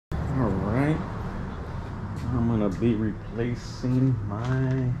be replacing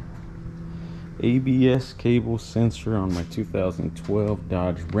my ABS cable sensor on my 2012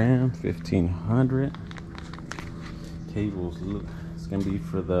 Dodge Ram 1500. Cables, look, it's gonna be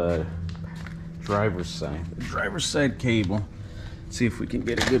for the driver's side. The driver's side cable. Let's see if we can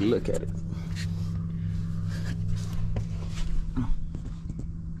get a good look at it.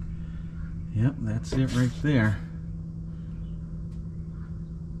 Yep, that's it right there.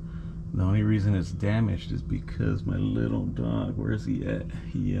 The only reason it's damaged is because my little dog, where is he at?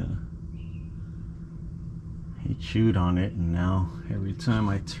 He chewed on it, and now every time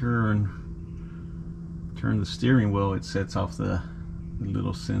I turn the steering wheel, it sets off the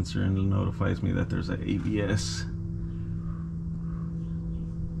little sensor and notifies me that there's an ABS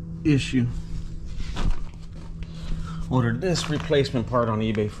issue. Ordered this replacement part on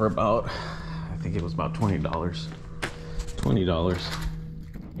eBay for about, I think it was about $20. $20.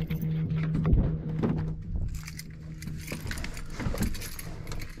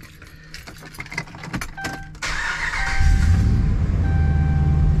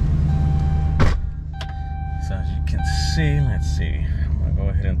 Let's see, I'm gonna go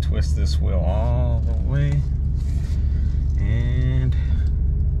ahead and twist this wheel all the way, and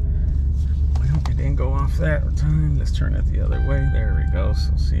well, it didn't go off that time. Let's turn it the other way. There we go.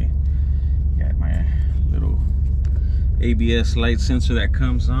 So see, got my little ABS light sensor that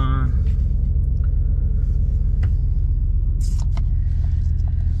comes on.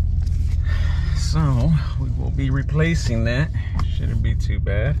 So we will be replacing that. Shouldn't be too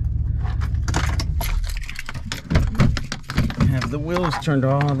bad. Have the wheels turned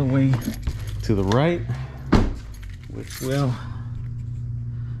all the way to the right, which will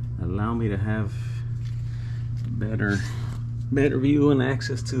allow me to have better view and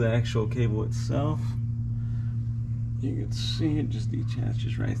access to the actual cable itself. You can see it just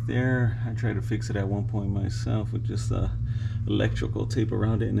detaches right there. I tried to fix it at one point myself with just electrical tape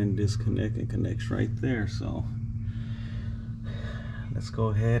around it, and then disconnect and connects right there. So let's go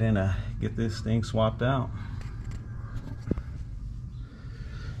ahead and get this thing swapped out.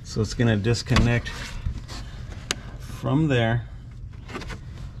 So it's gonna disconnect from there,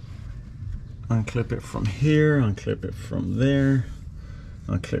 unclip it from here, unclip it from there,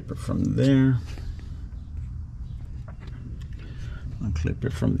 unclip it from there, unclip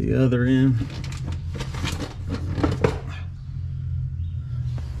it from the other end.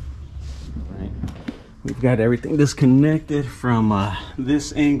 Right. We've got everything disconnected from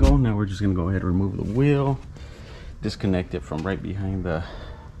this angle. Now we're just gonna go ahead and remove the wheel, disconnect it from right behind the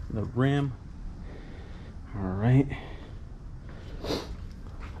rim. All right,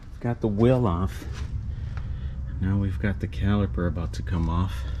 got the wheel off. Now we've got the caliper about to come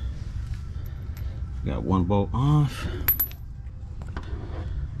off. Got one bolt off.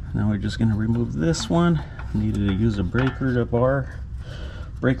 Now we're just going to remove this one. Needed to use a breaker bar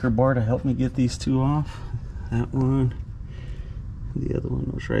to help me get these two off. That one, the other one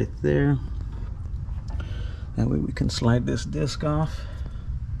was right there. That way we can slide this disc off.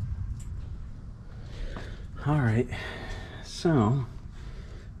 Alright, so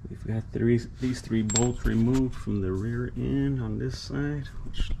we've got these three bolts removed from the rear end on this side,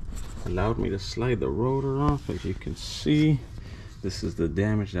 which allowed me to slide the rotor off. As you can see, this is the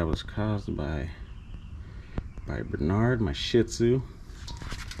damage that was caused by Bernard, my Shih Tzu.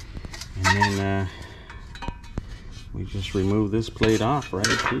 And then we just remove this plate off right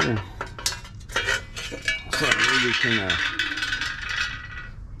here. So we can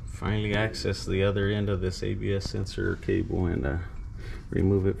finally access the other end of this ABS sensor cable and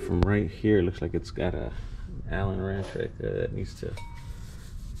remove it from right here. Looks like it's got a Allen wrench right there that needs to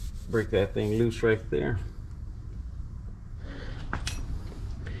break that thing loose right there.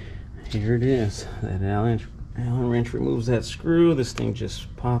 Here it is. That Allen wrench removes that screw. This thing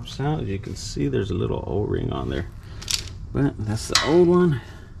just pops out. As you can see, there's a little O-ring on there, but that's the old one.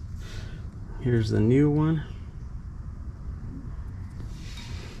 Here's the new one.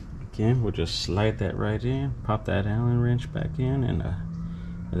 Again, we'll just slide that right in, pop that Allen wrench back in, and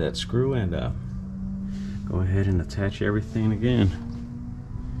that screw, and go ahead and attach everything again.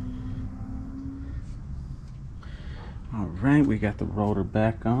 All right, we got the rotor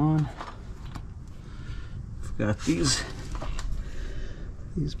back on. We've got these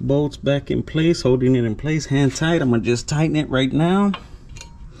bolts back in place, holding it in place, hand tight. I'm gonna just tighten it right now.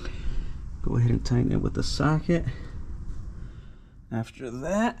 Go ahead and tighten it with the socket. After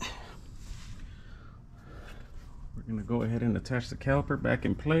that, we're gonna go ahead and attach the caliper back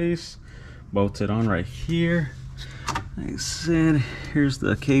in place, bolt it on right here. Like I said, here's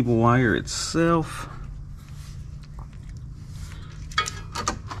the cable wire itself.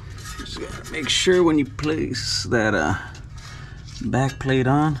 Just gotta make sure when you place that back plate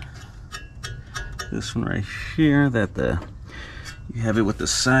on, this one right here, that you have it with the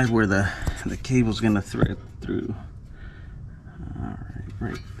side where the cable's gonna thread through. All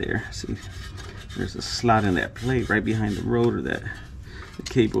right there. See, there's a slot in that plate right behind the rotor that the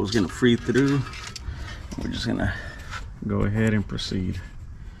cable is gonna feed through. We're just gonna go ahead and proceed.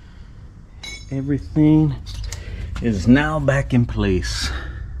 Everything is now back in place.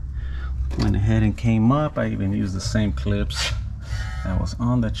 Went ahead and came up. I even used the same clips that was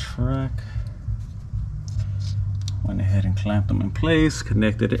on the truck. Went ahead and clamped them in place,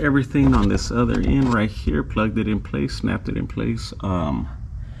 connected everything on this other end right here, plugged it in place, snapped it in place.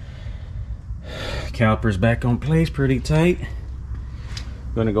 Calipers back on place, pretty tight.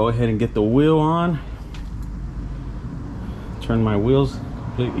 Gonna go ahead and get the wheel on. Turn my wheels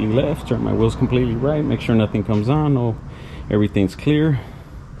completely left, turn my wheels completely right, make sure nothing comes on, no, everything's clear.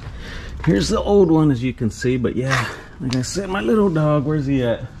 Here's the old one, as you can see, but yeah, like I said, my little dog, where's he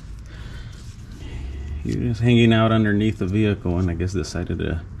at? He was hanging out underneath the vehicle, and I guess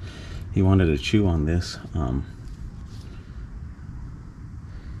decided he wanted to chew on this.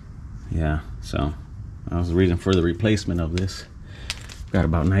 Yeah, so that was the reason for the replacement of this. Got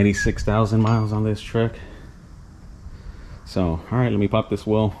about 96,000 miles on this truck. So, all right, let me pop this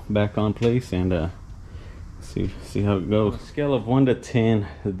wheel back on place and see how it goes. On a scale of 1 to 10,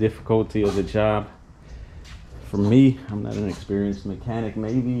 the difficulty of the job. For me, I'm not an experienced mechanic.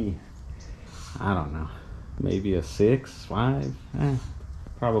 Maybe, I don't know, maybe a 6, 5,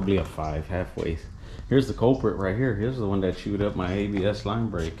 probably a 5, halfway. Here's the culprit right here. Here's the one that chewed up my ABS line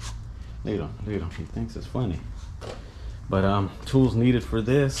brake. Look at him, he thinks it's funny. But tools needed for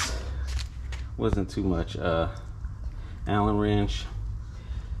this wasn't too much. Allen wrench,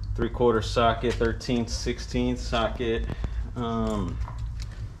 3/4 socket, 13th, 16th socket,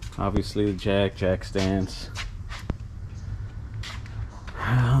 obviously the jack stands.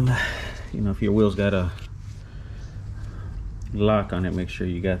 You know, if your wheel's got a lock on it, make sure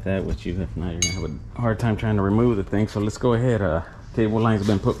you got that with you. If not, you're gonna have a hard time trying to remove the thing. So let's go ahead. Cable lines have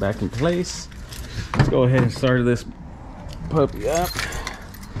been put back in place. Let's go ahead and start this puppy up.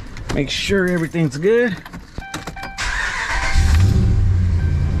 Make sure everything's good.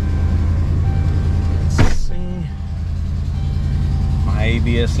 Let's see. My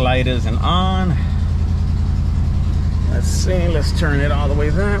ABS light isn't on. Let's see, let's turn it all the way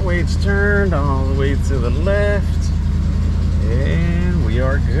that way. It's turned all the way to the left. And we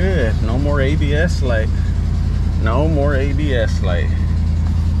are good. No more ABS light. No more ABS light.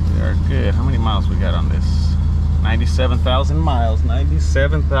 We are good. How many miles we got on this? 97,000 miles.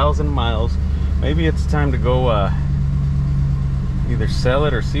 97,000 miles. Maybe it's time to go either sell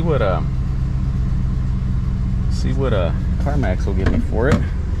it or see what CarMax will give me for it.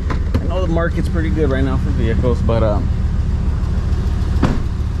 I know the market's pretty good right now for vehicles, but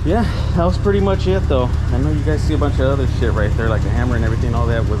yeah, that was pretty much it though. I know you guys see a bunch of other shit right there, like a hammer and everything. All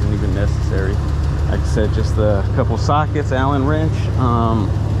that wasn't even necessary. Like I said, just a couple sockets, Allen wrench.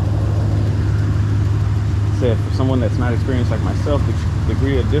 Said for someone that's not experienced like myself, the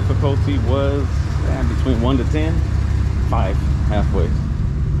degree of difficulty was between 1 to 10, 5, halfway.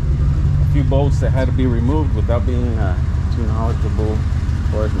 A few bolts that had to be removed without being too knowledgeable as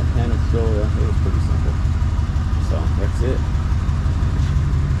far as mechanics go. It was pretty simple. So that's it.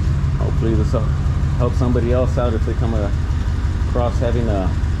 Hopefully this will help somebody else out if they come across having the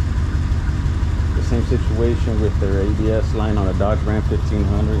same situation with their ABS line on a Dodge Ram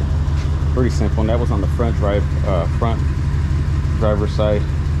 1500. Pretty simple, and that was on the front driver's side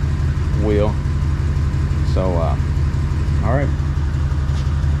wheel. So all right,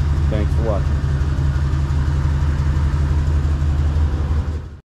 thanks for watching.